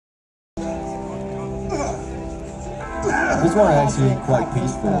This one is actually quite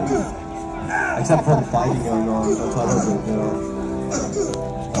peaceful, except for the fighting going on top of it, you know.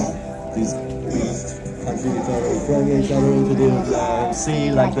 These beasts punching each other, throwing each other into the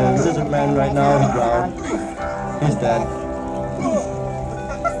sea, like the lizard man right now. He drowned. He's dead.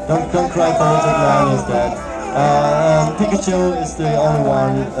 Don't cry for lizard man. He's dead. Pikachu is the only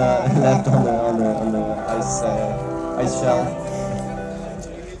one left on the ice shell.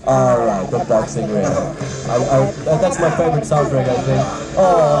 Alright, the boxing ring. That's my favorite soundtrack, I think.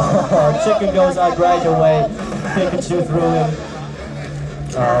 Oh, chicken goes out right away. Pikachu threw him.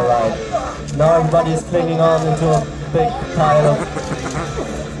 Alright. Now everybody's clinging on into a big pile of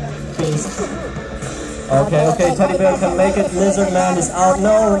beasts. Okay, Teddy Bear can make it. Lizard Man is out.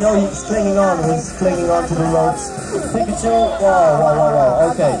 No, he's clinging on. He's clinging on to the ropes. Pikachu,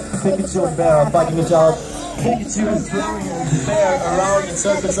 whoa. Okay, Pikachu and Bear are fighting each other. Pikachu is throwing the bear around in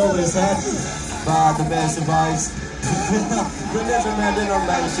circles over his head, but the bear survives. The Lizard Man did not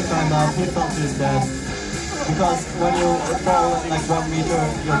manage to climb up. He fell to his death. Because when you fall like 1 meter,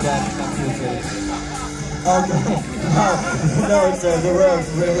 you're dead. Okay, now it's the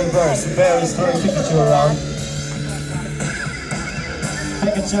reverse. Bear is throwing Pikachu around.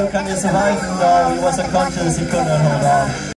 Pikachu, can you survive? No, he was unconscious. He couldn't hold on.